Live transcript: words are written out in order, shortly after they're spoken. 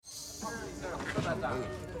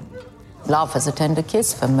Love is a tender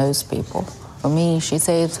kiss for most people. For me, she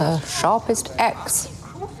saves her sharpest axe.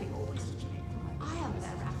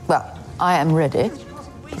 Well, I am ready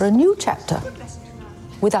for a new chapter.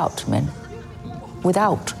 Without men.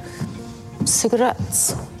 Without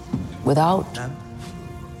cigarettes. Without...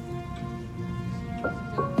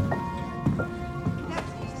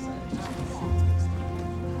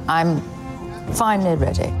 I'm finally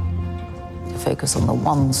ready to focus on the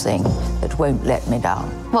one thing that won't let me down.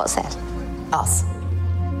 What's that? Us.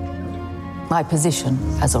 My position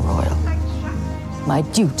as a royal. My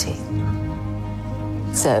duty.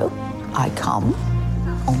 So, I come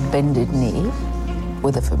on bended knee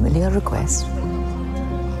with a familiar request.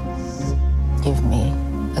 Give me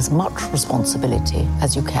as much responsibility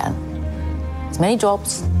as you can. As many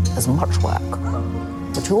jobs, as much work.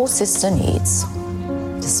 What your sister needs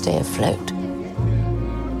to stay afloat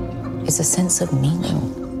is a sense of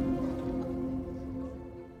meaning.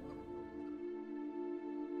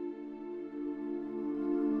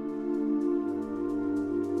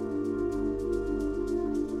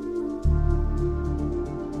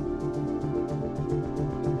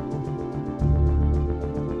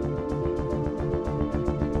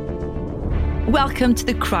 Welcome to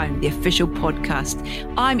The Crown, the official podcast.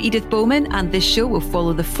 I'm Edith Bowman, and this show will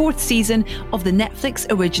follow the 4th season of the Netflix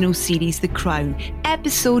original series The Crown,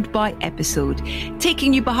 episode by episode,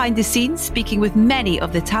 taking you behind the scenes, speaking with many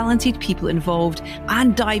of the talented people involved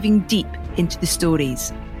and diving deep into the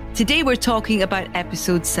stories. Today we're talking about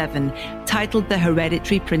episode 7, titled The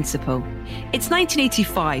Hereditary Principle. It's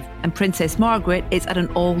 1985 and Princess Margaret is at an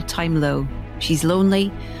all-time low. She's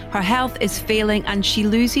lonely, her health is failing, and she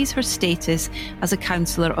loses her status as a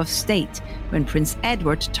Councillor of State when Prince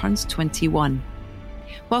Edward turns 21.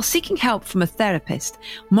 While seeking help from a therapist,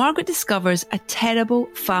 Margaret discovers a terrible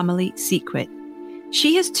family secret.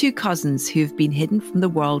 She has 2 cousins who have been hidden from the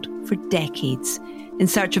world for decades. In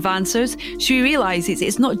search of answers, she realises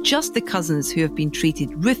it's not just the cousins who have been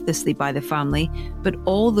treated ruthlessly by the family, but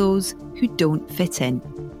all those who don't fit in.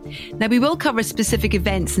 Now, we will cover specific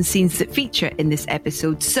events and scenes that feature in this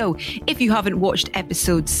episode, so if you haven't watched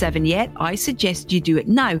episode 7 yet, I suggest you do it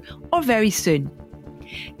now or very soon.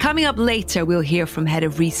 Coming up later, we'll hear from Head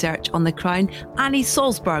of Research on The Crown, Annie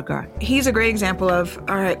Sulzberger. He's a great example of,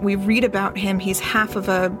 all right, we read about him, he's half of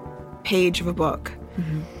a page of a book.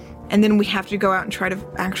 Mm-hmm. And then we have to go out and try to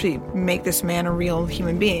actually make this man a real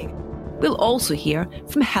human being. We'll also hear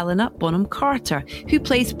from Helena Bonham Carter, who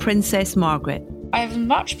plays Princess Margaret. I have as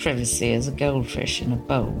much privacy as a goldfish in a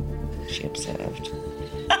bowl, she observed.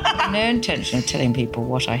 No intention of telling people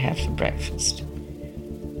what I have for breakfast.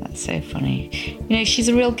 That's so funny. You know, she's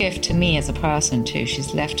a real gift to me as a person too.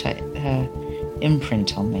 She's left her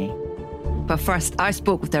imprint on me. But first, I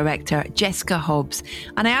spoke with director Jessica Hobbs,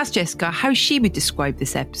 and I asked Jessica how she would describe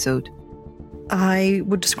this episode. I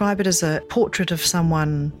would describe it as a portrait of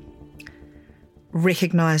someone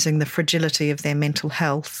recognising the fragility of their mental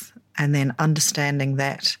health and then understanding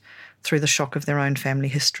that through the shock of their own family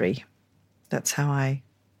history. That's how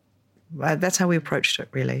we approached it,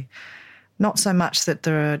 really. Not so much that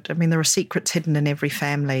there are secrets hidden in every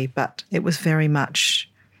family, but it was very much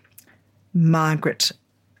Margaret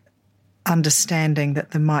understanding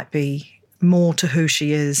that there might be more to who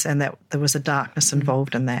she is and that there was a darkness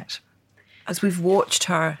involved in that. As we've watched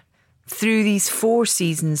her through these 4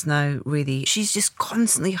 seasons now, really, she's just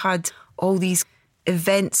constantly had all these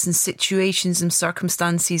events and situations and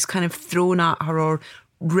circumstances kind of thrown at her or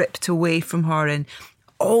ripped away from her, and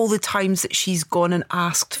all the times that she's gone and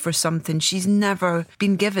asked for something, she's never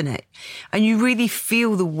been given it. And you really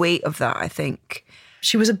feel the weight of that, I think.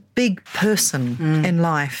 She was a big person in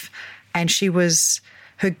life, and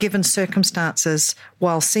her given circumstances,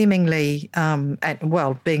 while seemingly,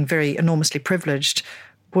 being very enormously privileged,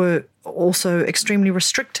 were also extremely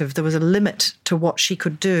restrictive. There was a limit to what she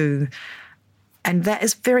could do. And that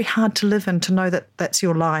is very hard to live in, to know that that's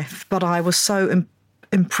your life. But I was so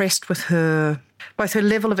impressed with her, both her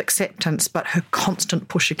level of acceptance, but her constant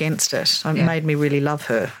push against it. It made me really love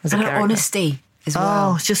her as a character. And her honesty as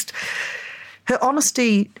well. Oh, just her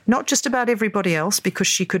honesty, not just about everybody else, because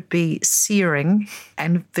she could be searing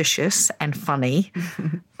and vicious and funny,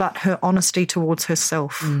 but her honesty towards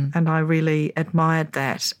herself. And I really admired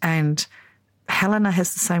that. And Helena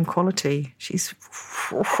has the same quality. She's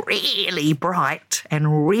really bright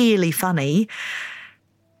and really funny.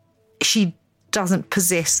 She doesn't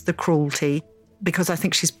possess the cruelty because I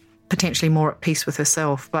think she's potentially more at peace with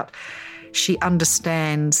herself, but she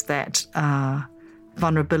understands that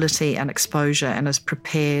vulnerability and exposure and is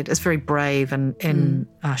prepared, is very brave in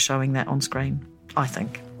showing that on screen, I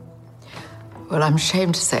think. Well, I'm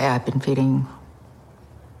ashamed to say I've been feeling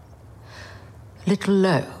a little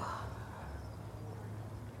low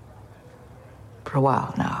for a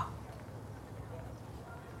while now.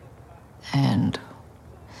 And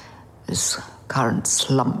this current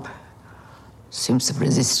slump seems to have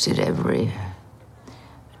resisted every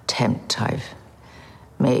attempt I've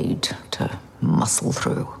made to muscle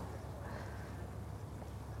through.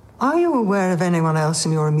 Are you aware of anyone else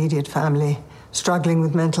in your immediate family struggling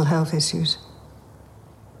with mental health issues?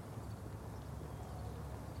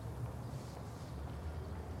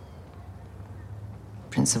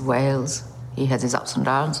 Prince of Wales, he has his ups and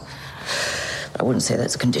downs. But I wouldn't say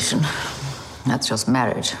that's a condition. That's just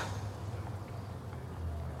marriage.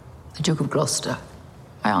 The Duke of Gloucester,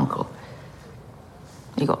 my uncle,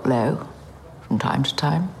 he got low from time to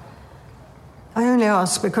time. I only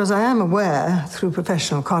ask because I am aware, through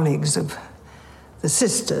professional colleagues, of the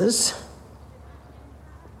sisters.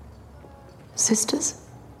 Sisters?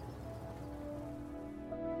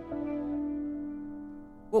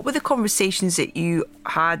 What were the conversations that you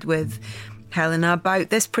had with Helena about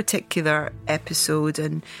this particular episode?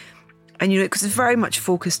 And you know, because it's very much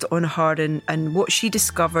focused on her and what she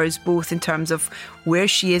discovers, both in terms of where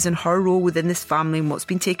she is and her role within this family and what's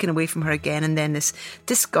been taken away from her again, and then this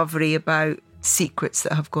discovery about secrets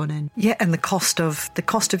that have gone in. Yeah, and the cost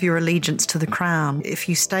of your allegiance to the crown. If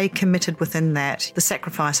you stay committed within that, the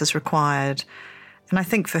sacrifices required. And I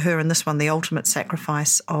think for her in this one, the ultimate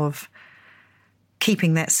sacrifice of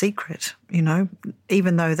keeping that secret, you know,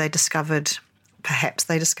 even though perhaps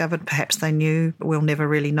they knew, we'll never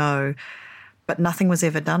really know. But nothing was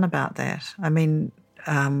ever done about that. I mean,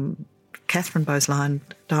 Catherine Boseline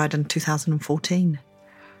died in 2014.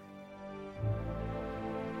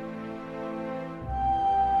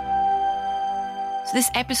 So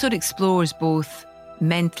this episode explores both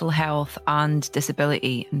mental health and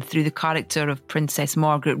disability, and through the character of Princess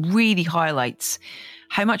Margaret really highlights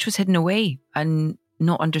how much was hidden away and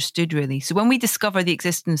not understood, really. So when we discover the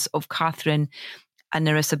existence of Catherine and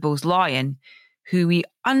Nerissa Bowes-Lyon, who we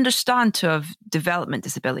understand to have development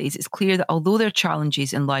disabilities, it's clear that although their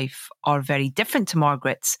challenges in life are very different to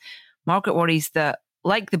Margaret's, Margaret worries that,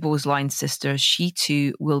 like the Bowes-Lyon sisters, she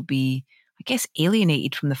too will be, I guess,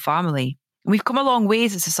 alienated from the family. We've come a long way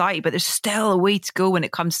as a society, but there's still a way to go when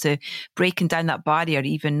it comes to breaking down that barrier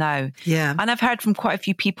even now. Yeah. And I've heard from quite a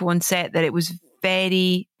few people on set that it was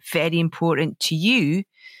very, very important to you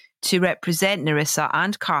to represent Nerissa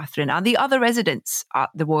and Catherine and the other residents at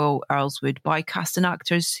the Royal Earlswood by casting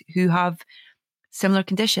actors who have similar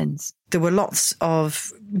conditions. There were lots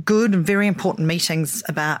of good and very important meetings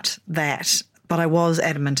about that, but I was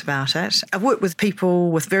adamant about it. I've worked with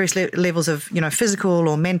people with various levels of, you know, physical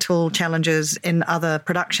or mental challenges in other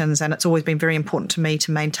productions, and it's always been very important to me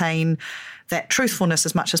to maintain that truthfulness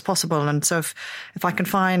as much as possible. And so if I can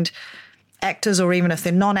find actors, or even if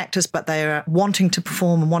they're non-actors but they're wanting to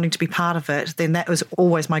perform and wanting to be part of it, then that was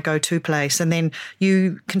always my go-to place. And then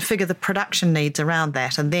you configure the production needs around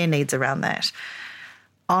that and their needs around that.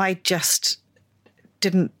 I just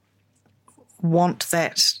didn't want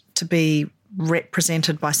that to be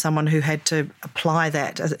represented by someone who had to apply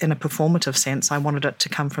that in a performative sense. I wanted it to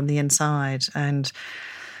come from the inside. And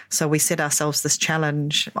so we set ourselves this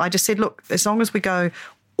challenge. I just said, look, as long as we go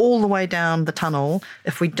all the way down the tunnel,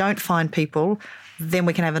 if we don't find people, then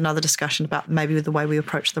we can have another discussion about maybe the way we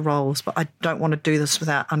approach the roles. But I don't want to do this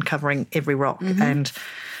without uncovering every rock. Mm-hmm. And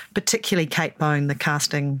particularly Kate Bone, the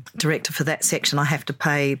casting director for that section, I have to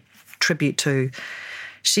pay tribute to.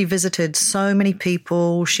 She visited so many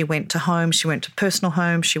people. She went to homes, she went to personal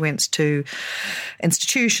homes, she went to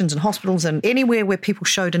institutions and hospitals and anywhere where people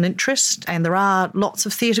showed an interest. And there are lots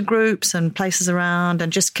of theatre groups and places around,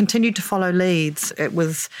 and just continued to follow leads. It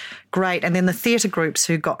was great. And then the theatre groups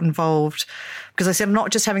who got involved, because I said, I'm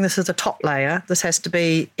not just having this as a top layer, this has to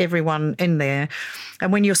be everyone in there.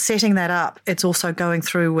 And when you're setting that up, it's also going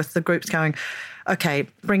through with the groups going, okay,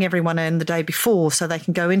 bring everyone in the day before so they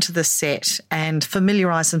can go into the set and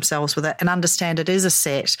familiarise themselves with it and understand it is a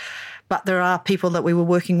set. But there are people that we were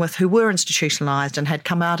working with who were institutionalised and had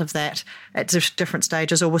come out of that at different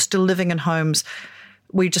stages or were still living in homes.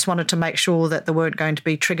 We just wanted to make sure that there weren't going to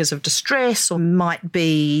be triggers of distress or might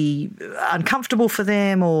be uncomfortable for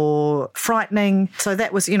them or frightening. So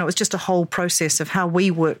that was, you know, it was just a whole process of how we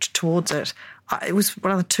worked towards it. It was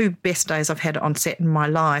one of the two best days I've had on set in my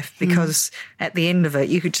life, because at the end of it,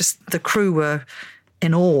 you could just, the crew were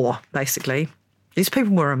in awe, basically. These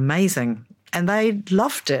people were amazing and they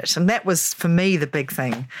loved it. And that was, for me, the big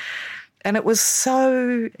thing. And it was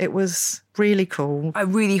really cool. I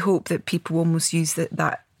really hope that people almost use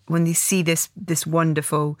that when they see this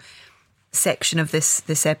wonderful section of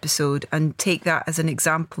this episode and take that as an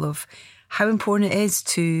example of how important it is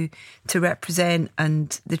to represent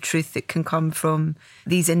and the truth that can come from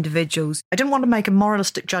these individuals. I didn't want to make a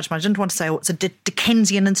moralistic judgment. I didn't want to say, it's a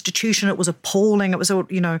Dickensian institution. It was appalling. It was all,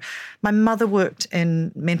 my mother worked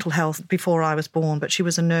in mental health before I was born, but she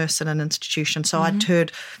was a nurse in an institution. So I'd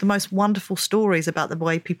heard the most wonderful stories about the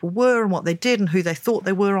way people were and what they did and who they thought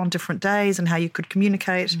they were on different days and how you could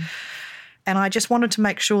communicate. And I just wanted to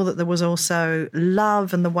make sure that there was also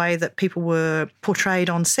love in the way that people were portrayed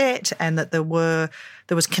on set, and that there was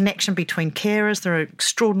connection between carers. There are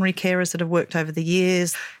extraordinary carers that have worked over the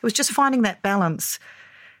years. It was just finding that balance.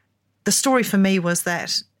 The story for me was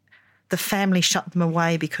that the family shut them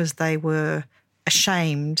away because they were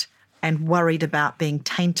ashamed and worried about being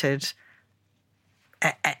tainted.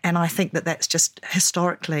 And I think that that's just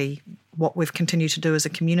historically what we've continued to do as a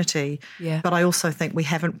community. Yeah. But I also think we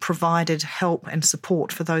haven't provided help and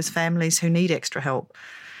support for those families who need extra help.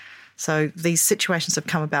 So these situations have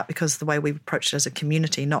come about because of the way we've approached it as a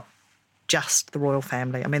community, not just the royal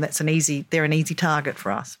family. I mean, they're an easy target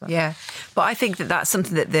for us. But. Yeah. But I think that that's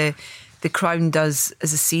something that the Crown does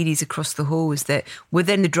as a series across the whole, is that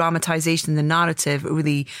within the dramatisation and the narrative, it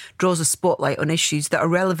really draws a spotlight on issues that are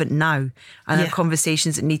relevant now and are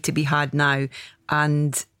conversations that need to be had now.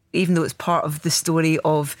 And even though it's part of the story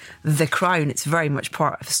of the Crown, it's very much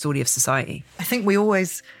part of the story of society. I think we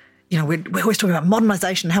always, we're always talking about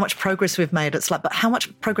modernisation, how much progress we've made. It's like, but how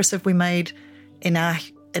much progress have we made in our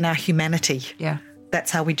humanity? Yeah.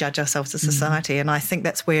 That's how we judge ourselves as society. And I think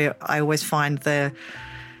that's where I always find the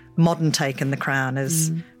modern take in the Crown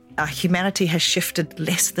is our humanity has shifted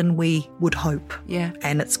less than we would hope. Yeah.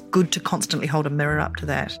 And it's good to constantly hold a mirror up to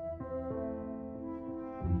that.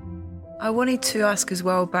 I wanted to ask as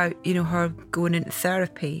well about, her going into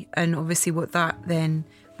therapy, and obviously what that then,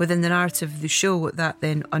 within the narrative of the show, what that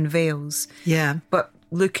then unveils. Yeah. But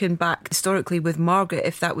looking back historically with Margaret,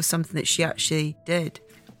 if that was something that she actually did.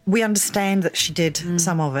 We understand that she did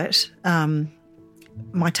some of it.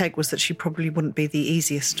 My take was that she probably wouldn't be the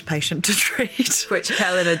easiest patient to treat. Which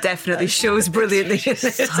Helena definitely shows brilliantly.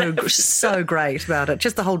 So great about it.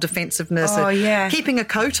 Just the whole defensiveness. Oh, yeah. Keeping a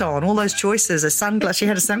coat on, all those choices, a sunglass. She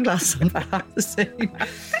had a sunglass on for half the scene.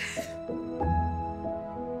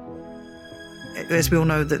 As we all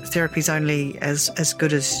know, that therapy's only as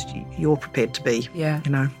good as you're prepared to be. Yeah.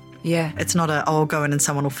 Yeah. It's not I'll go in and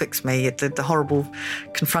someone will fix me. The horrible,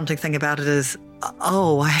 confronting thing about it is,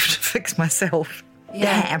 I have to fix myself.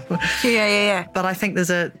 Yeah. Damn. Yeah. But I think there's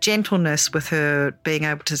a gentleness with her being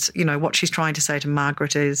able to, what she's trying to say to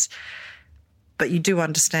Margaret is, but you do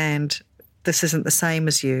understand this isn't the same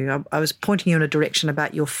as you. I was pointing you in a direction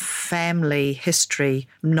about your family history,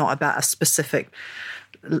 not about a specific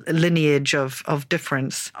lineage of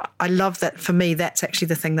difference. I love that. For me, that's actually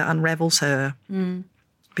the thing that unravels her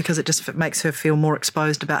because it makes her feel more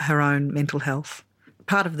exposed about her own mental health.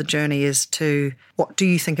 Part of the journey is to, what do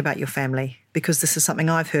you think about your family? Because this is something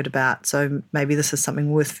I've heard about, so maybe this is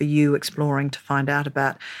something worth for you exploring to find out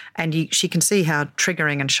about. And she can see how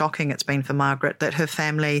triggering and shocking it's been for Margaret that her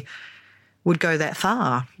family would go that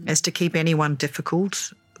far as to keep anyone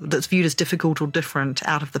that's viewed as difficult or different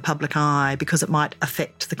out of the public eye because it might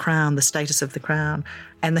affect the Crown, the status of the Crown,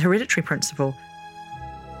 and the hereditary principle.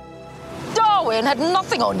 Darwin had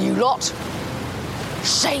nothing on you lot.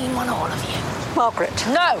 Shame on all of you. Margaret.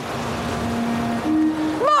 No!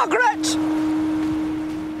 Margaret!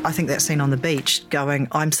 I think that scene on the beach going,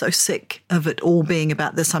 I'm so sick of it all being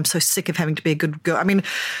about this. I'm so sick of having to be a good girl. I mean,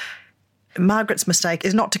 Margaret's mistake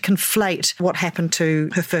is not to conflate what happened to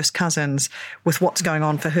her first cousins with what's going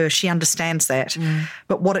on for her. She understands that.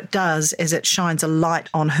 But what it does is it shines a light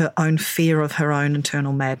on her own fear of her own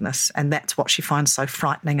internal madness. And that's what she finds so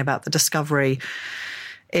frightening about the discovery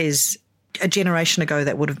is a generation ago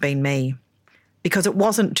that would have been me. Because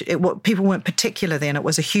people weren't particular then. It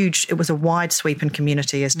was a wide sweep in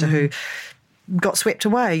community as to who got swept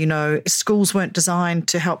away. Schools weren't designed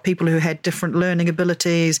to help people who had different learning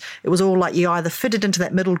abilities. It was all like you either fitted into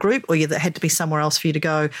that middle group or there had to be somewhere else for you to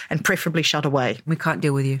go and preferably shut away. We can't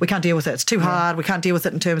deal with you. We can't deal with it. It's too hard. We can't deal with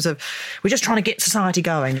it in terms of we're just trying to get society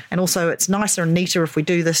going. And also it's nicer and neater if we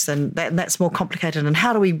do this and that's more complicated. And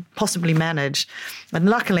how do we possibly manage? And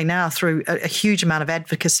luckily now through a huge amount of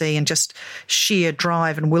advocacy and just sheer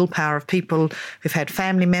drive and willpower of people who've had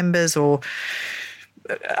family members or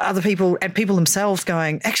other people and people themselves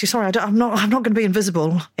going, actually, sorry, I'm not going to be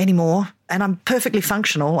invisible anymore and I'm perfectly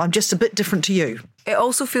functional. I'm just a bit different to you. It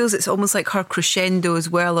also feels it's almost like her crescendo as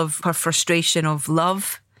well of her frustration of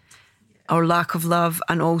love or lack of love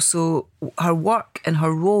and also her work and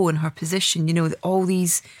her role and her position, all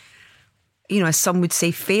these, as some would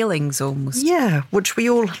say, failings almost. Yeah, which we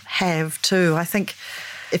all have too. I think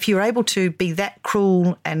if you're able to be that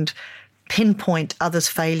cruel and pinpoint others'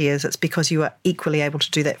 failures, it's because you are equally able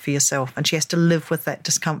to do that for yourself. And she has to live with that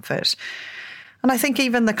discomfort. And I think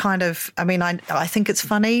even the kind of, I think it's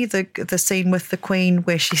funny, the scene with the Queen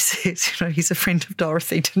where she says, he's a friend of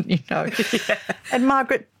Dorothy, didn't you know? Yeah. And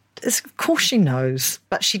Margaret, of course she knows,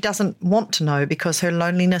 but she doesn't want to know because her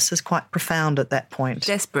loneliness is quite profound at that point.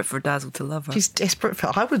 Desperate for Dazzle to love her. She's desperate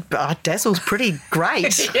for, Dazzle's pretty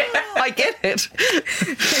great. Yeah. I get it.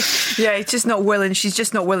 Yeah, it's just not willing. She's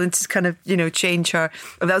just not willing to kind of, change her.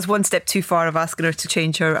 That was one step too far of asking her to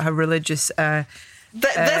change her religious...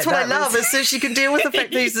 That's what I love, is so she can deal with the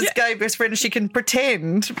fact that he's this gay best friend and she can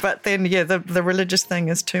pretend, but then, the religious thing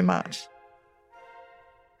is too much.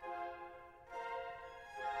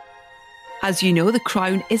 As you know, The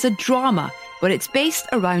Crown is a drama, but it's based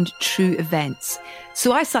around true events.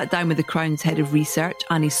 So I sat down with The Crown's head of research,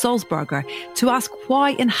 Annie Sulzberger, to ask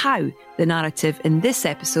why and how the narrative in this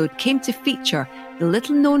episode came to feature the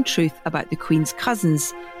little-known truth about the Queen's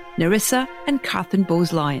cousins, Nerissa and Catherine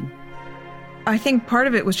Bowes-Lyon. I think part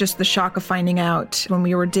of it was just the shock of finding out when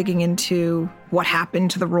we were digging into what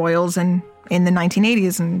happened to the royals and in the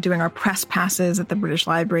 1980s and doing our press passes at the British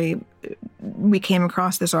Library. We came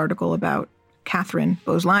across this article about Catherine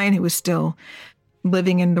Bowes-Lyon, who was still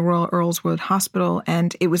living in the Royal Earlswood Hospital,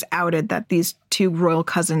 and it was outed that these two royal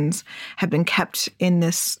cousins had been kept in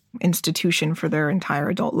this institution for their entire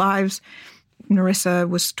adult lives. Nerissa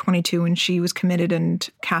was 22 when she was committed, and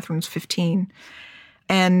Catherine's 15.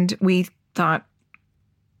 And we thought,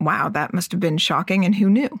 wow, that must have been shocking, and who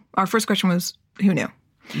knew? Our first question was, who knew?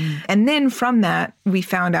 And then from that, we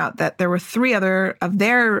found out that there were 3 other of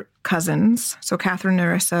their cousins, so Catherine and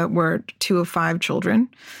Nerissa were 2 of 5 children,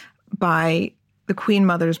 by the Queen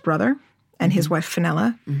Mother's brother and his wife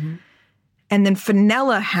Fenella. Mm-hmm. And then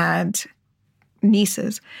Fenella had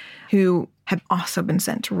nieces who had also been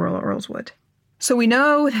sent to Royal Earlswood. So we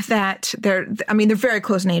know that they're very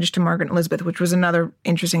close in age to Margaret and Elizabeth, which was another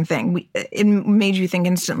interesting thing. It made you think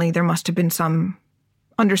instantly there must have been some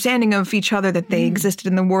understanding of each other, that they existed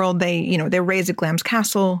in the world. They were raised at Glamis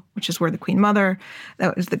Castle, which is where the Queen Mother,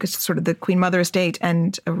 that was the Queen Mother estate,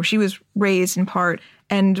 and where she was raised in part.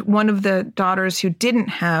 And one of the daughters who didn't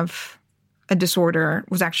have a disorder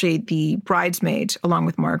was actually the bridesmaid along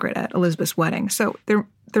with Margaret at Elizabeth's wedding. So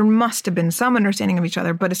there must have been some understanding of each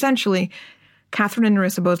other, but essentially Catherine and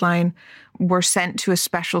Nerissa Bowes-Lyon were sent to a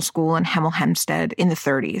special school in Hemel Hempstead in the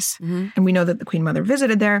 30s. Mm-hmm. And we know that the Queen Mother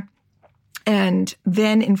visited there. And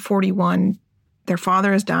then in 41, their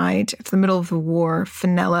father has died. It's the middle of the war.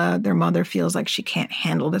 Fenella, their mother, feels like she can't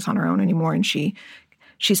handle this on her own anymore, and she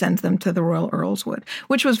sends them to the Royal Earlswood,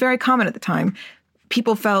 which was very common at the time.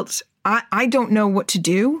 People felt, I don't know what to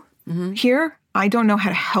do here. I don't know how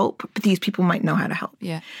to help, but these people might know how to help.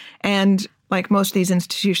 Yeah. And like most of these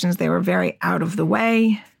institutions, they were very out of the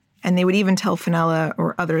way. And they would even tell Fenella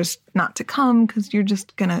or others not to come because you're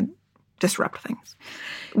just going to disrupt things.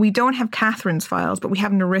 We don't have Catherine's files, but we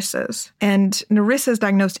have Nerissa's. And Nerissa's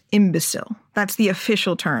diagnosed imbecile. That's the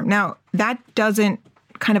official term. Now, that doesn't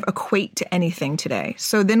kind of equate to anything today.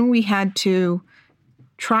 So then we had to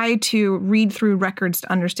try to read through records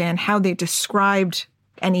to understand how they described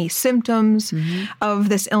any symptoms of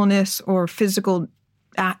this illness or physical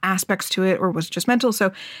aspects to it, or was it just mental.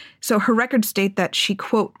 So her records state that she,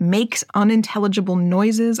 quote, makes unintelligible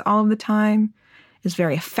noises all of the time, is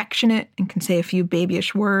very affectionate and can say a few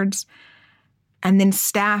babyish words. And then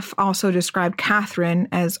staff also described Catherine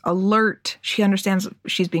as alert. She understands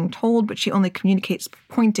she's being told, but she only communicates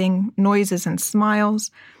pointing, noises, and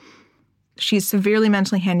smiles. She's severely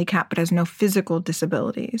mentally handicapped, but has no physical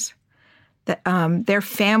disabilities. That their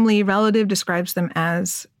family relative describes them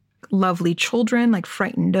as lovely children, like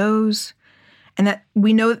frightened does. And that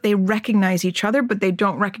we know that they recognize each other, but they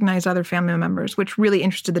don't recognize other family members, which really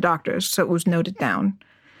interested the doctors, so it was noted down.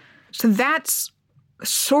 So that's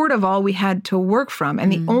sort of all we had to work from.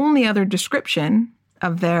 And the only other description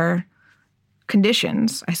of their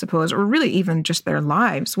conditions, I suppose, or really even just their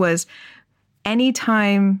lives, was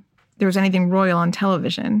anytime there was anything royal on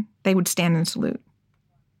television, they would stand and salute.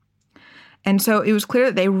 And so it was clear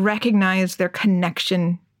that they recognized their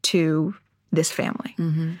connection to this family.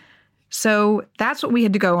 Mm-hmm. So that's what we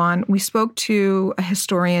had to go on. We spoke to a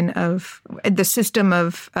historian of the system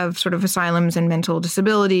of sort of asylums and mental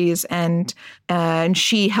disabilities, and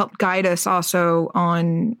she helped guide us also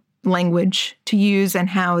on language to use and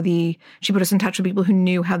how she put us in touch with people who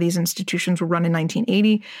knew how these institutions were run in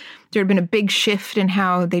 1980. There had been a big shift in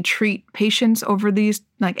how they treat patients over these,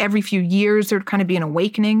 like every few years, there'd kind of be an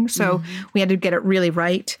awakening. So we had to get it really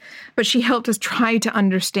right. But she helped us try to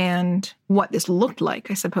understand what this looked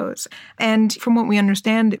like, I suppose. And from what we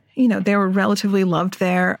understand, they were relatively loved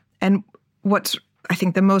there. And what's, I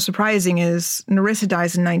think, the most surprising is Nerissa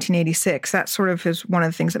dies in 1986. That sort of is one of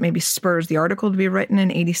the things that maybe spurs the article to be written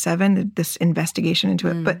in 87, this investigation into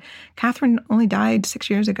it. But Catherine only died 6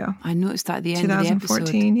 years ago. I noticed that at the end of the episode.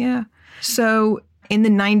 2014, yeah. So in the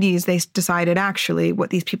 90s, they decided actually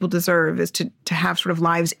what these people deserve is to have sort of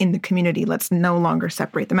lives in the community. Let's no longer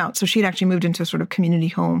separate them out. So she'd actually moved into a sort of community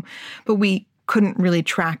home, but we couldn't really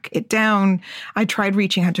track it down. I tried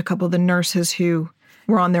reaching out to a couple of the nurses who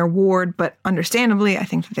were on their ward, but understandably, I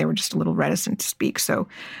think that they were just a little reticent to speak. So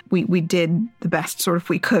we did the best sort of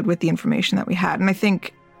we could with the information that we had. And I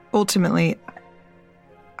think ultimately,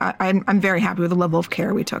 I'm very happy with the level of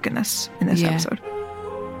care we took in this episode.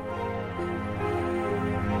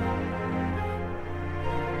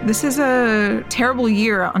 This is a terrible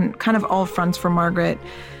year on kind of all fronts for Margaret.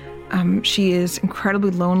 She is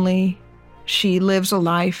incredibly lonely. She lives a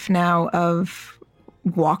life now of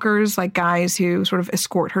walkers, like guys who sort of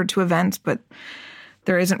escort her to events, but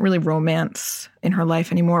there isn't really romance in her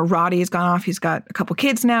life anymore. Roddy's gone off. He's got a couple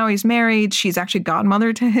kids now. He's married. She's actually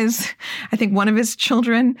godmother to one of his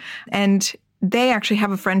children. And they actually have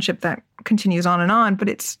a friendship that continues on, but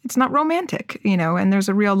it's not romantic, and there's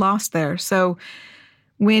a real loss there. So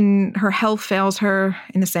when her health fails her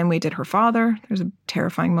in the same way it did her father, there's a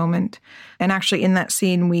terrifying moment. And actually in that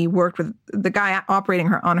scene, we worked with the guy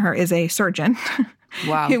operating on her is a surgeon.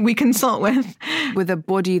 Wow. Who we consult with. With a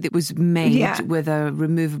body that was made with a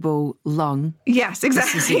removable lung. Yes,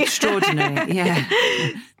 exactly. This is extraordinary, yeah.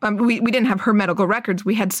 We didn't have her medical records.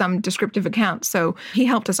 We had some descriptive accounts. So he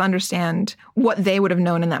helped us understand what they would have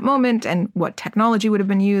known in that moment and what technology would have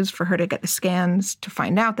been used for her to get the scans to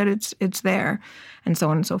find out that it's there, and so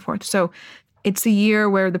on and so forth. So it's a year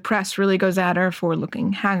where the press really goes at her for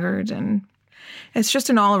looking haggard, and it's just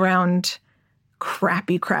an all-around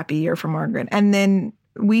crappy year for Margaret. And then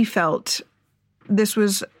we felt these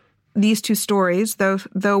two stories,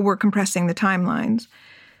 though we're compressing the timelines,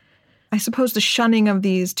 I suppose the shunning of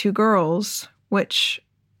these two girls, which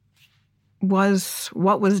was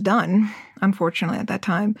what was done, unfortunately, at that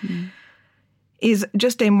time, is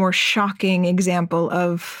just a more shocking example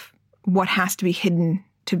of what has to be hidden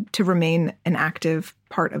to remain an active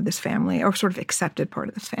part of this family, or sort of accepted part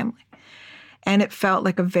of this family. And it felt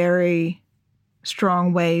like a very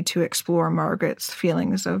strong way to explore Margaret's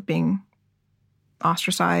feelings of being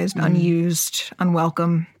ostracized, unused,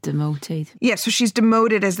 unwelcome. Demoted. Yeah, so she's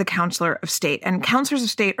demoted as the Councillor of State. And Councillors of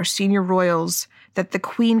State are senior royals that the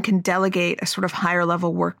Queen can delegate a sort of higher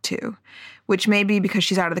level work to, which may be because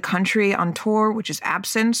she's out of the country on tour, which is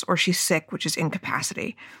absence, or she's sick, which is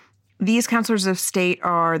incapacity. These Councillors of State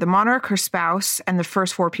are the monarch, her spouse, and the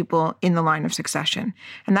first four people in the line of succession.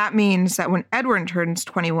 And that means that when Edward turns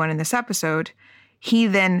 21 in this episode, he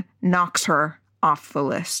then knocks her off the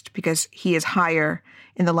list because he is higher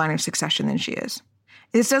in the line of succession than she is.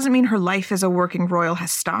 This doesn't mean her life as a working royal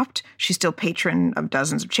has stopped. She's still patron of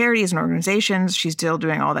dozens of charities and organizations. She's still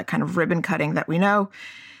doing all that kind of ribbon cutting that we know.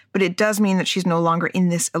 But it does mean that she's no longer in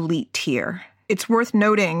this elite tier. It's worth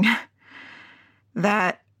noting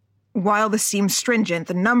that while this seems stringent,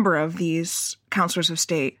 the number of these Councillors of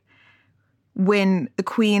State, when the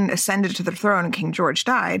Queen ascended to the throne and King George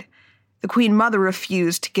died, the Queen Mother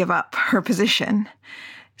refused to give up her position.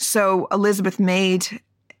 So Elizabeth made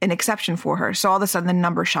an exception for her. So all of a sudden the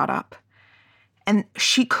number shot up. And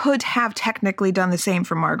she could have technically done the same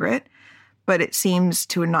for Margaret, but it seems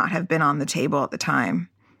to not have been on the table at the time.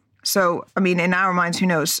 So, I mean, in our minds, who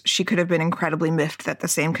knows? She could have been incredibly miffed that the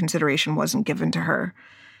same consideration wasn't given to her.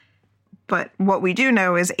 But what we do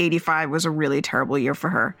know is 85 was a really terrible year for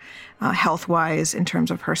her, health-wise, in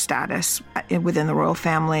terms of her status within the royal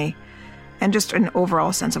family, and just an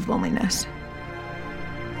overall sense of loneliness.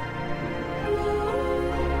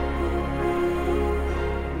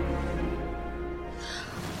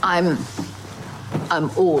 I'm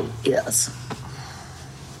all ears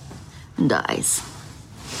and eyes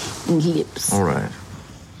and lips. All right.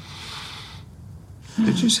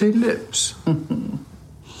 Did you say lips?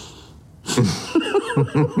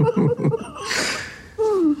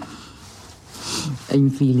 I'm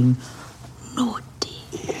feeling naughty.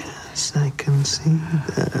 Yes, I can see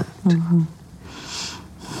that.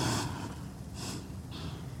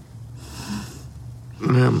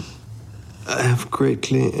 Ma'am, I have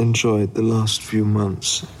greatly enjoyed the last few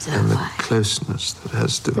months and the closeness that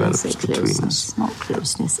has developed between us. Not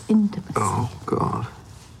closeness, intimacy. Oh, God.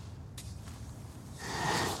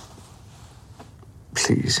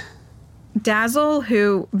 Please. Dazzle,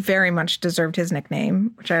 who very much deserved his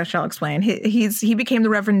nickname, which I shall explain, he became the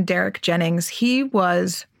Reverend Derek Jennings. He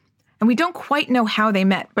was, and we don't quite know how they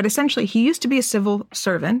met, but essentially he used to be a civil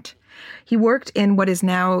servant. He worked in what is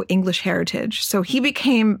now English Heritage. So he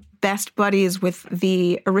became best buddies with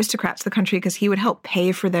the aristocrats of the country because he would help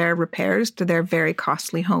pay for their repairs to their very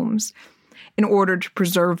costly homes in order to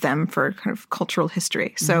preserve them for kind of cultural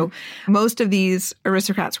history. So most of these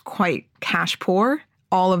aristocrats were quite cash poor.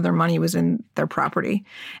 All of their money was in their property.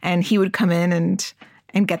 And he would come in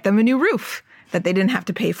and get them a new roof that they didn't have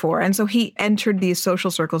to pay for. And so he entered these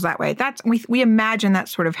social circles that way. We imagine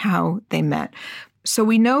that's sort of how they met. So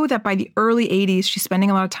we know that by the early 80s, she's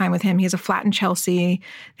spending a lot of time with him. He has a flat in Chelsea.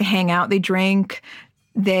 They hang out, they drink,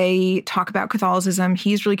 they talk about Catholicism.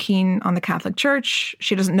 He's really keen on the Catholic Church.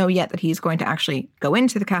 She doesn't know yet that he's going to actually go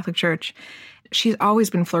into the Catholic Church. She's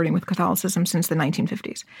always been flirting with Catholicism since the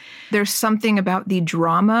 1950s. There's something about the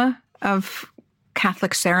drama of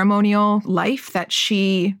Catholic ceremonial life that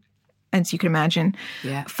she, as you can imagine,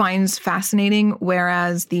 finds fascinating,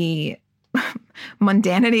 whereas the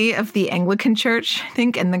mundanity of the Anglican Church, I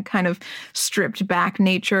think, and the kind of stripped back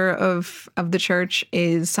nature of the church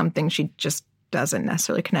is something she just doesn't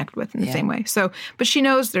necessarily connect with in the same way. So, but she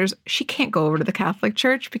knows she can't go over to the Catholic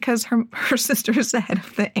Church because her sister is the head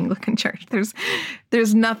of the Anglican Church.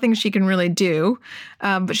 There's nothing she can really do,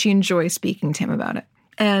 but she enjoys speaking to him about it.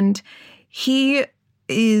 And he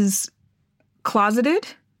is closeted,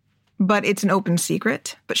 but it's an open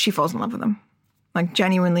secret, but she falls in love with him. Like,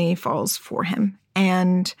 genuinely falls for him.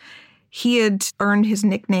 And he had earned his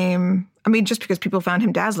nickname, I mean, just because people found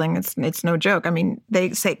him dazzling, it's no joke. I mean, they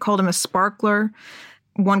called him a sparkler.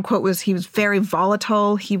 One quote was, he was very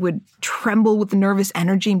volatile. He would tremble with nervous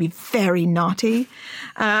energy and be very naughty.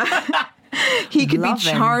 He could be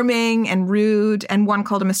charming and rude. And one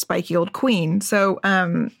called him a spiky old queen. So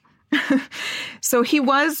so he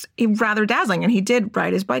was rather dazzling, and he did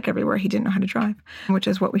ride his bike everywhere. He didn't know how to drive, which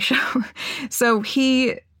is what we show. So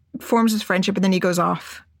he forms his friendship, and then he goes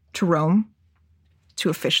off to Rome to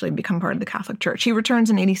officially become part of the Catholic Church. He returns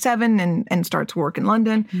in 87 and starts work in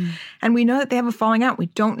London. And we know that they have a falling out. We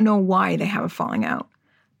don't know why they have a falling out,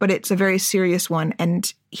 but it's a very serious one.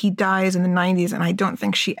 And he dies in the 90s, and I don't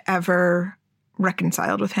think she ever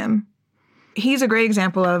reconciled with him. He's a great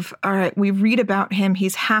example of, all right, we read about him.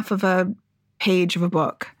 He's half of a page of a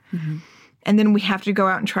book. And then we have to go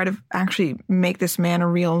out and try to actually make this man a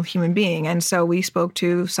real human being. And so we spoke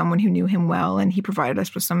to someone who knew him well, and he provided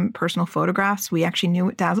us with some personal photographs. We actually knew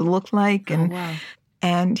what Dazzle looked like. And,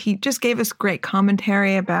 and he just gave us great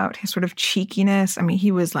commentary about his sort of cheekiness. I mean,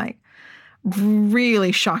 he was like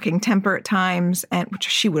really shocking temper at times, and which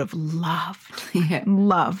she would have loved.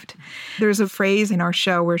 There's a phrase in our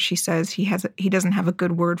show where she says he doesn't have a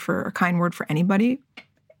kind word for anybody.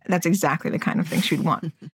 That's exactly the kind of thing she'd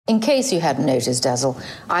want. In case you hadn't noticed, Dazzle,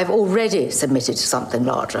 I've already submitted to something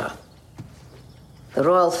larger. The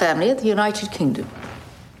royal family of the United Kingdom.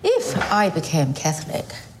 If I became Catholic,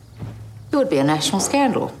 it would be a national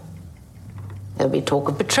scandal. There would be talk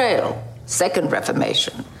of betrayal, second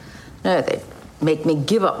Reformation. No, they'd make me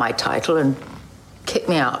give up my title and kick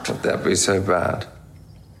me out. Would that be so bad?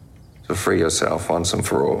 To free yourself once and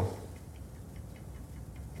for all?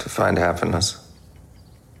 To find happiness?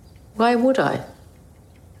 Why would I?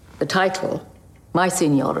 The title, my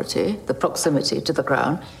seniority, the proximity to the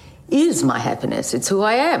crown, is my happiness. It's who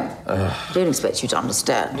I am. I don't expect you to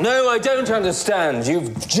understand. No, I don't understand.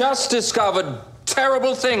 You've just discovered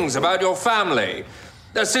terrible things about your family.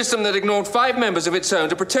 A system that ignored 5 members of its own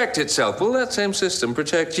to protect itself. Will that same system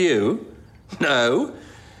protect you? No.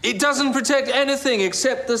 It doesn't protect anything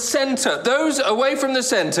except the centre. Those away from the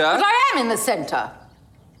centre... But I am in the centre.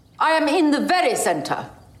 I am in the very centre.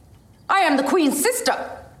 I am the Queen's sister,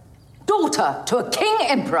 daughter to a king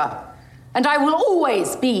emperor, and I will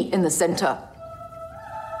always be in the centre.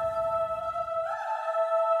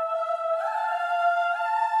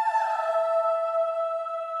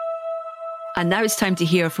 And now it's time to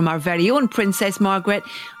hear from our very own Princess Margaret.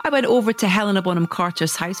 I went over to Helena Bonham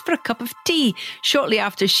Carter's house for a cup of tea shortly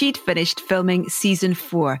after she'd finished filming season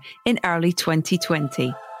 4 in early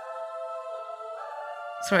 2020.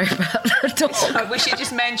 Sorry about that dog. We should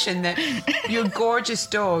just mention that your gorgeous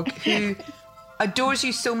dog, who adores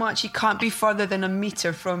you so much he can't be further than a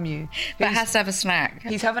metre from you. But has to have a snack.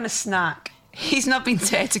 He's having a snack. He's not been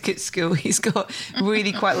to etiquette school. He's got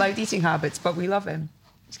really quite loud eating habits, but we love him.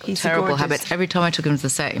 Terrible habits. Every time I took him to the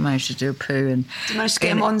set, he managed to do a poo. And did you manage to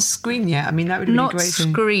get him on screen yet? I mean, that would have been not great.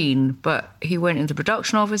 Screen, but he went into the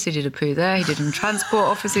production office. He did a poo there. He did in the transport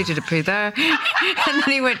office. He did a poo there, and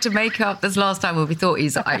then he went to makeup. This last time when we thought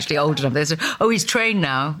he's actually old enough. They said, "Oh, he's trained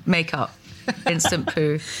now. Makeup, instant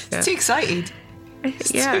poo." Yeah. He's too excited.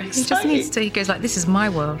 Yeah, he just needs to. He goes like, "This is my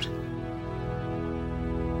world."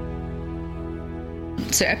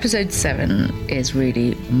 So episode 7 is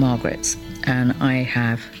really Margaret's, and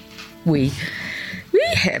we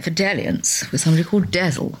have a dalliance with somebody called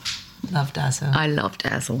Dazzle. Love Dazzle. I love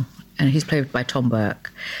Dazzle, and he's played by Tom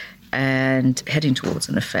Burke, and heading towards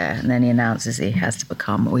an affair, and then he announces he has to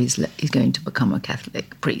become, or he's going to become a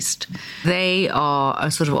Catholic priest. They are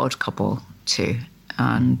a sort of odd couple too,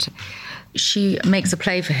 and she makes a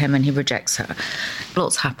play for him and he rejects her.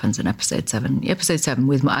 Lots happens in episode 7. Episode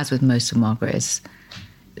 7, as with most of Margaret,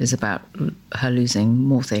 is about her losing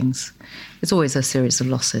more things. It's always a series of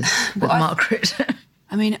losses with Margaret.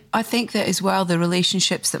 I mean, I think that as well, the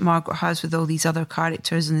relationships that Margaret has with all these other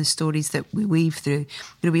characters and the stories that we weave through.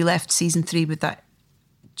 We left season 3 with that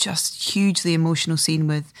just hugely emotional scene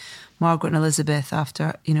with Margaret and Elizabeth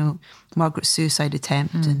after, Margaret's suicide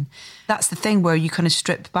attempt. And that's the thing where you kind of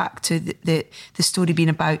stripped back to the story being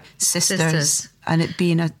about sisters. And it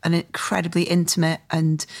being an incredibly intimate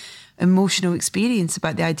and emotional experience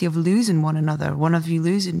about the idea of losing one another, one of you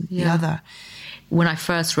losing the other. When I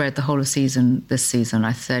first read the whole of this season,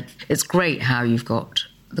 I said, it's great how you've got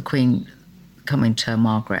the Queen coming to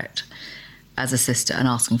Margaret as a sister and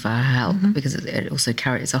asking for her help, because it also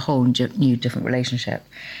carries a whole new, different relationship,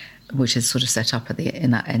 which is sort of set up in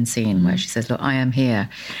that end scene where she says, look, I am here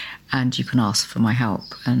and you can ask for my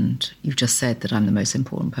help, and you've just said that I'm the most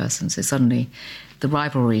important person. So suddenly the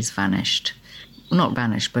rivalry's vanished. Not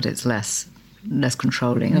vanished, but it's less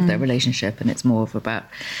controlling of their relationship, and it's more of about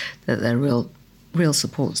that they're real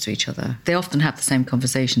supports to each other. They often have the same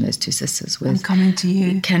conversation, those two sisters, with, I'm coming to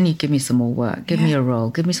you. Can you give me some more work? Give me a role.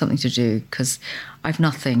 Give me something to do, because I've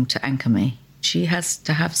nothing to anchor me. She has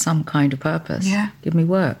to have some kind of purpose. Yeah. Give me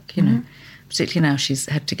work, you know. Particularly now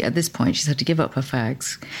at this point, she's had to give up her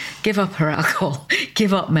fags, give up her alcohol,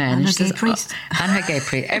 give up men. And her gay priest. And her gay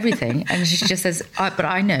priest, everything. And she just says, but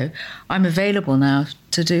I know I'm available now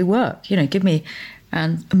to do work, give me.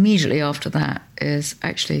 And immediately after that is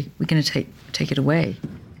actually, we're going to take it away.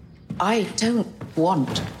 I don't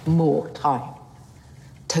want more time.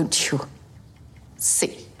 Don't you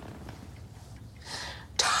see?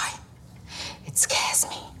 Time. It scares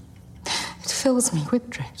me. It fills me with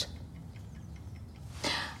dread.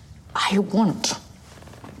 I want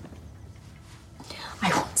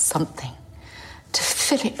something to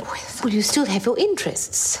fill it with. Will you still have your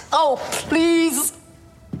interests? Oh, please.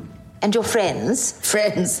 And your friends?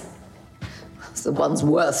 Friends. The ones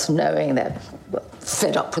worth knowing. They're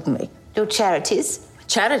fed up with me. Your charities?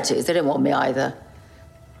 Charities? They don't want me either.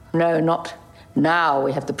 No, not now.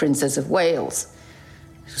 We have the Princess of Wales.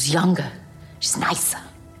 She's younger. She's nicer.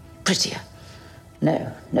 Prettier.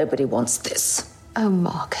 No, nobody wants this. Oh,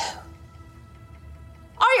 Margot.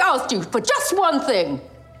 I asked you for just one thing.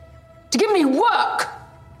 To give me work.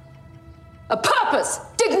 A purpose.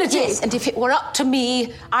 Dignity. Yes, and if it were up to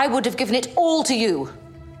me, I would have given it all to you.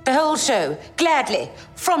 The whole show. Gladly.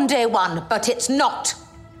 From day one. But it's not.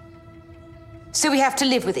 So we have to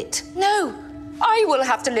live with it. No. I will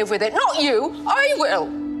have to live with it. Not you. I will.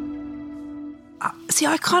 See,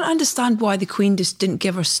 I can't understand why the Queen just didn't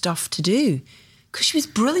give her stuff to do. Because she was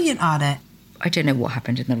brilliant at it. I don't know what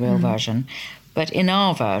happened in the real version, but in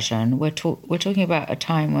our version, we're talking about a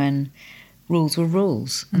time when rules were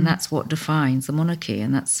rules, and that's what defines the monarchy.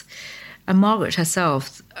 And Margaret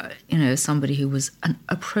herself, is somebody who was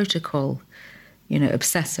a protocol,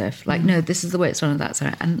 obsessive. Like, no, this is the way it's done, and that's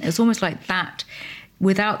right. And it's almost like that.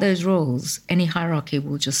 Without those rules, any hierarchy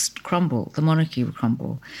will just crumble. The monarchy will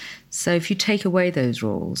crumble. So if you take away those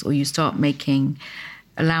rules, or you start making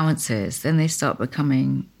allowances, then they start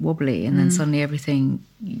becoming wobbly, and then suddenly everything,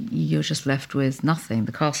 you're just left with nothing.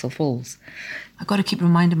 The castle falls. I've got to keep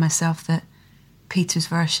reminding myself that Peter's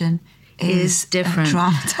version is different, a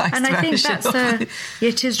dramatised and I think version.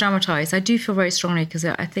 it is dramatised. I do feel very strongly, because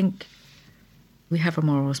I think we have a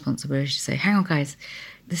moral responsibility to say, hang on, guys,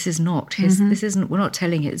 this is not his. This isn't. We're not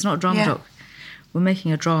telling it. It's not a drama doc. We're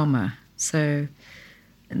making a drama. So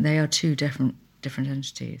they are two different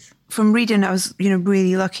entities. From reading, I was,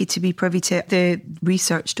 really lucky to be privy to the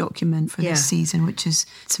research document for this season, which it's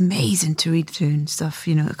amazing to read through and stuff.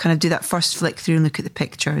 Kind of do that first flick through and look at the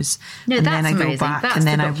pictures. No, and that's then I amazing. go back That's and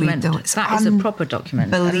then the I read document. That is a proper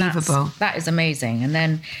document. Unbelievable. That is amazing. And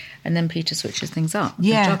then Peter switches things up.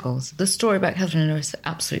 Yeah. And juggles. The story about Catherine is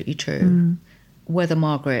absolutely true. whether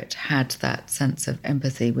Margaret had that sense of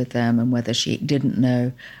empathy with them and whether she didn't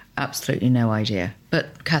know, absolutely no idea.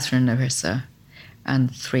 But Catherine and Nerissa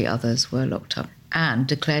and 3 others were locked up and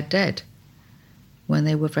declared dead when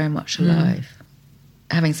they were very much alive.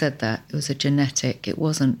 Having said that, it was a genetic, it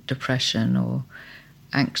wasn't depression or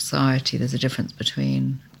anxiety. There's a difference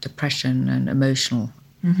between depression and emotional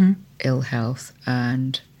ill health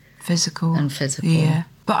and physical. Yeah.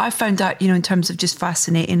 But I found that, in terms of just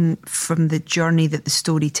fascinating from the journey that the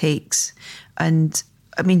story takes. And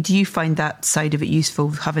I mean, do you find that side of it useful,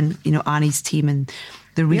 having, Annie's team and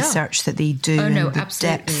the research that they do and the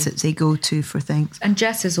absolutely. depths that they go to for things? And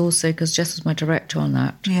Jess is also, because Jess was my director on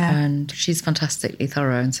that, and she's fantastically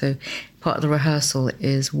thorough. And so part of the rehearsal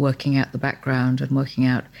is working out the background and working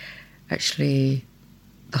out actually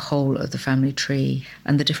the whole of the family tree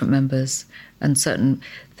and the different members and certain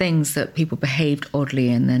things that people behaved oddly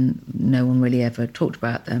and then no one really ever talked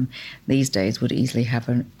about them. These days would easily have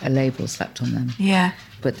a label slapped on them. Yeah.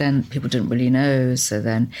 But then people didn't really know. So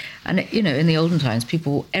then, and in the olden times,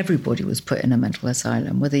 everybody was put in a mental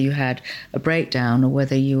asylum, whether you had a breakdown or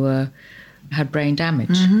whether you had brain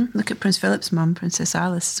damage. Look at Prince Philip's mum, Princess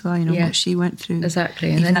Alice, as well, what she went through.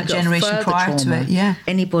 Exactly. And even then that generation prior to it,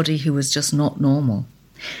 Anybody who was just not normal.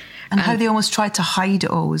 And how they almost tried to hide it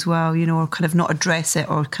all as well, or kind of not address it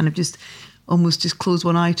or kind of just almost just close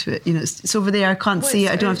one eye to it. It's over there, I can't see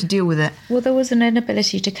it, I don't have to deal with it. Well, there was an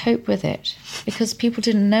inability to cope with it because people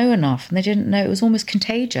didn't know enough and they didn't know, it was almost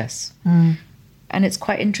contagious. And it's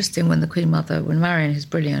quite interesting when the Queen Mother, when Marion, who's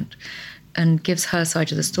brilliant, and gives her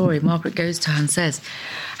side of the story, Margaret goes to her and says,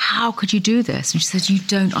 how could you do this? And she says, you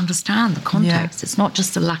don't understand the context. It's not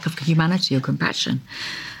just a lack of humanity or compassion.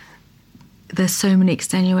 There's so many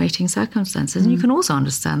extenuating circumstances. And you can also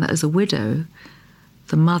understand that as a widow,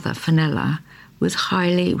 the mother, Fenella,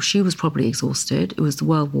 she was probably exhausted. It was the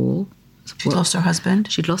World War. She'd lost her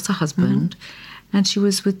husband. She'd lost her husband. And she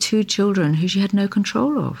was with 2 children who she had no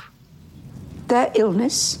control of. Their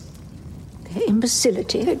illness, their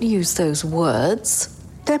imbecility. Don't use those words.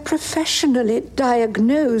 Their professionally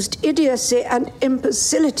diagnosed idiocy and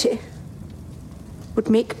imbecility would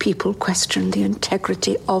make people question the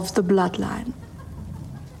integrity of the bloodline.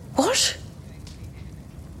 What?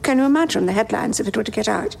 Can you imagine the headlines if it were to get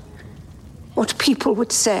out? What people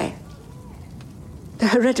would say? The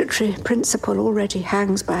hereditary principle already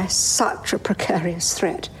hangs by such a precarious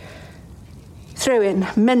thread. Throw in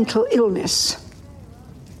mental illness,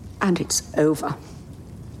 and it's over.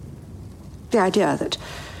 The idea that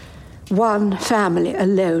one family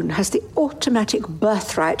alone has the automatic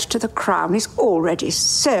birthright to the crown is already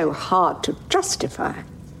so hard to justify.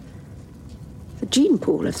 The gene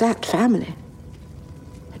pool of that family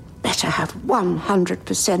had better have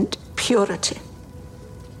 100% purity.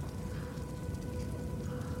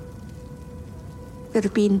 There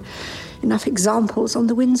have been enough examples on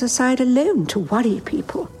the Windsor side alone to worry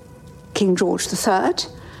people. King George III,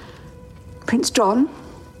 Prince John,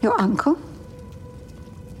 your uncle.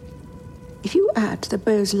 If you add the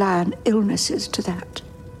Bowes-Lyon illnesses to that,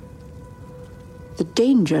 the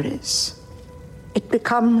danger is it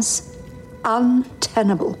becomes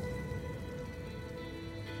untenable.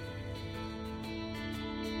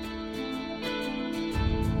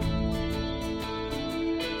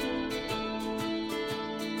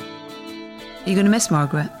 Are you going to miss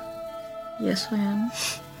Margaret? Yes, I am.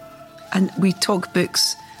 And we talk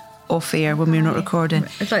books off air when we're not recording.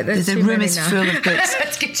 It's like the room is full of books.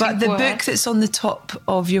 But the book that's on the top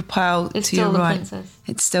of your pile to your right, Princess.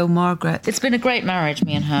 It's still Margaret. It's been a great marriage,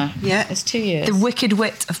 me and her. Yeah. It's 2 years. The wicked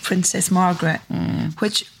wit of Princess Margaret,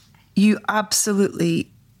 which you absolutely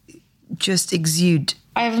just exude.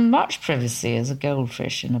 I have as much privacy as a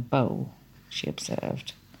goldfish in a bowl, she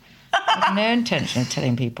observed. I have no intention of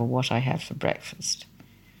telling people what I had for breakfast.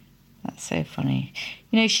 That's so funny.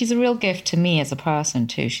 She's a real gift to me as a person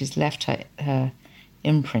too. She's left her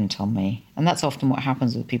imprint on me. And that's often what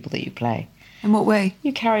happens with people that you play. In what way?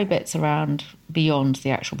 You carry bits around beyond the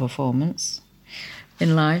actual performance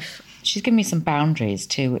in life. She's given me some boundaries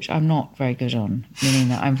too, which I'm not very good on, meaning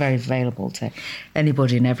that I'm very available to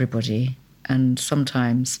anybody and everybody. And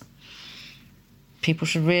sometimes people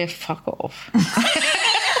should really fuck off.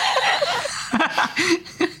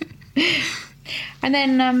 And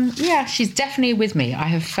then, she's definitely with me. I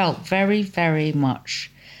have felt very, very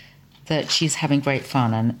much that she's having great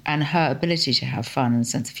fun and her ability to have fun and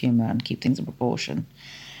sense of humour and keep things in proportion.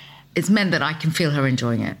 It's meant that I can feel her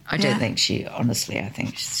enjoying it. I don't think I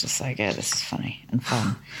think she's just like, this is funny and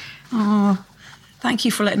fun. Oh, Thank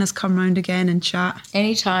you for letting us come round again and chat.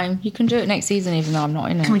 Anytime. You can do it next season, even though I'm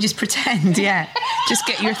not in it. Can we just pretend? Yeah. Just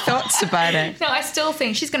get your thoughts about it. No, I still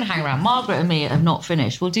think she's going to hang around. Margaret and me have not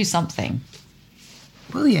finished. We'll do something.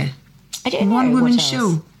 Will you? I don't know. One woman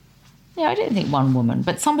show? Yeah, I don't think one woman.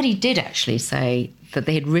 But somebody did actually say that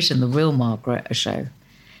they had written the real Margaret a show.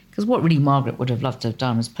 Because what really Margaret would have loved to have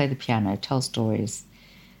done was play the piano, tell stories.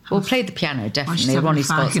 Well, played the piano, definitely. Ronnie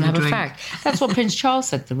Scott's and have a fag. That's what Prince Charles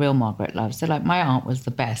said the real Margaret loves. They're like, my aunt was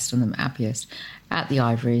the best and the happiest at the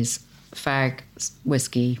Ivories, fag,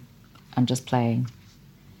 whiskey, and just playing.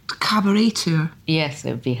 A cabaret tour? Yes, it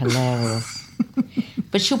would be hilarious.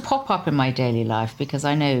 But she'll pop up in my daily life because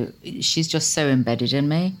I know she's just so embedded in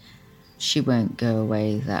me. She won't go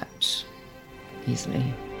away that easily.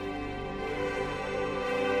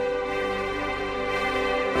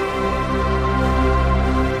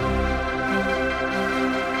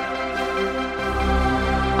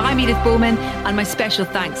 I'm Edith Bowman, and my special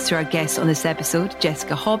thanks to our guests on this episode,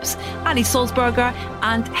 Jessica Hobbs, Annie Sulzberger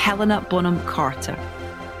and Helena Bonham Carter.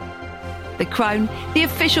 The Crown, the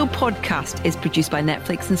official podcast, is produced by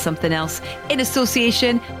Netflix and Somethin Else in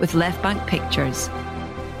association with Left Bank Pictures.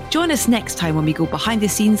 Join us next time when we go behind the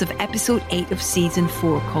scenes of episode 8 of season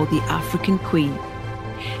 4 called The African Queen.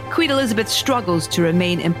 Queen Elizabeth struggles to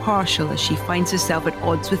remain impartial as she finds herself at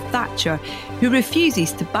odds with Thatcher, who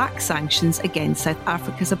refuses to back sanctions against South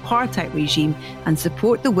Africa's apartheid regime and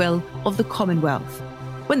support the will of the Commonwealth.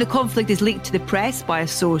 When the conflict is leaked to the press by a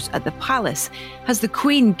source at the palace, has the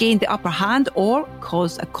Queen gained the upper hand or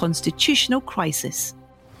caused a constitutional crisis?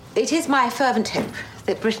 It is my fervent hope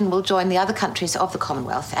that Britain will join the other countries of the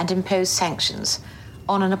Commonwealth and impose sanctions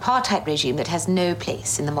on an apartheid regime that has no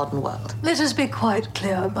place in the modern world. Let us be quite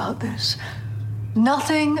clear about this.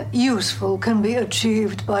 Nothing useful can be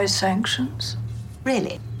achieved by sanctions.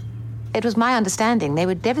 Really? It was my understanding they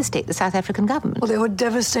would devastate the South African government. Well, they would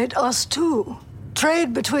devastate us too.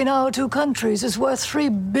 Trade between our two countries is worth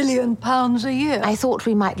 £3 billion a year. I thought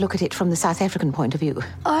we might look at it from the South African point of view.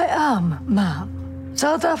 I am, ma'am.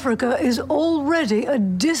 South Africa is already a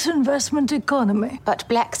disinvestment economy. But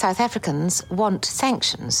black South Africans want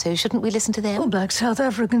sanctions, so shouldn't we listen to them? Well, black South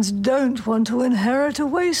Africans don't want to inherit a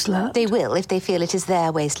wasteland. They will if they feel it is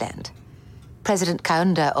their wasteland. President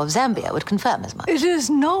Kaunda of Zambia would confirm as much. It is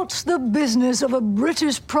not the business of a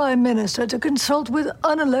British Prime Minister to consult with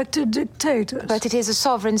unelected dictators. But it is a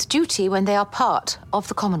sovereign's duty when they are part of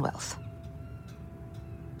the Commonwealth.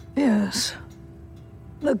 Yes,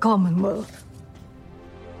 the Commonwealth.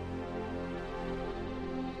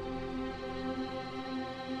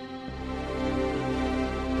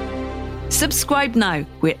 Subscribe now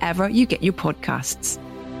wherever you get your podcasts.